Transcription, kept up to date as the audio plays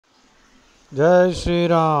Jai Shri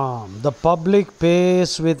Ram. The public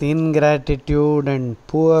pays with ingratitude, and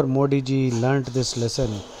poor Modi ji learnt this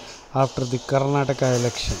lesson after the Karnataka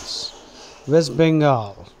elections. West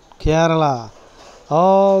Bengal, Kerala,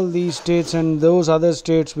 all these states and those other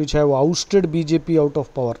states which have ousted BJP out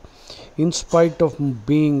of power, in spite of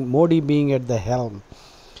Modi being at the helm,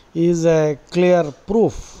 is a clear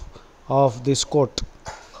proof of this quote.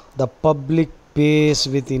 The public pays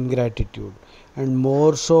with ingratitude, and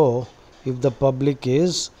more so if the public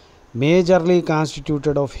is majorly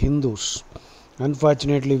constituted of Hindus.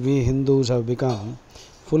 Unfortunately, we Hindus have become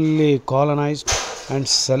fully colonized and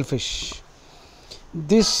selfish.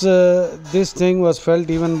 This thing was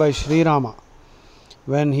felt even by Sri Rama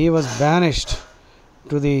when he was banished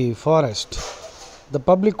to the forest. The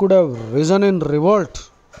public could have risen in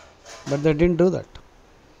revolt, but they didn't do that.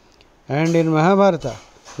 And in Mahabharata,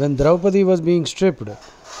 when Draupadi was being stripped,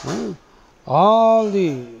 all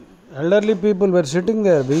the elderly people were sitting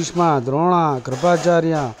there. Bhishma, Drona,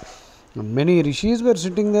 Kripacharya, many rishis were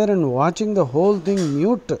sitting there and watching the whole thing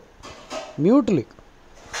mutely.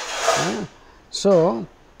 So,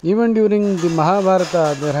 even during the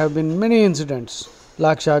Mahabharata, there have been many incidents,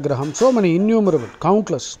 Lakshagraham, so many, innumerable,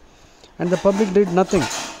 countless, and the public did nothing.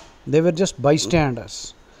 They were just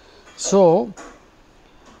bystanders. So,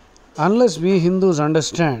 unless we Hindus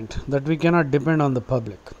understand that we cannot depend on the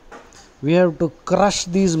public, we have to crush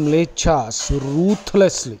these mlechas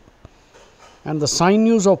ruthlessly. And the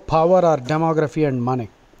sinews of power are demography and money.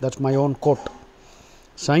 That's my own quote.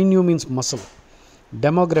 Sinew means muscle.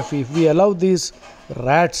 Demography, if we allow these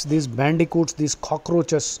rats, these bandicoots, these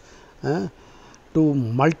cockroaches to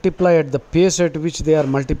multiply at the pace at which they are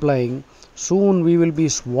multiplying, soon we will be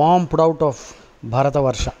swamped out of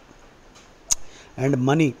Bharatavarsha. And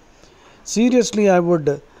money. Seriously, I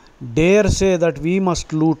would dare say that we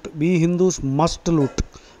must loot. We Hindus must loot.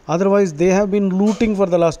 Otherwise, they have been looting for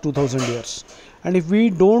the last 2000 years. And if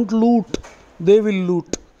we don't loot, they will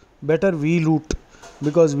loot. Better we loot,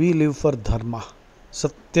 because we live for dharma.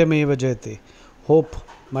 Satyameva Jayate. Hope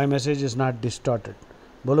my message is not distorted.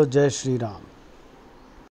 Bolo Jai Shri Ram.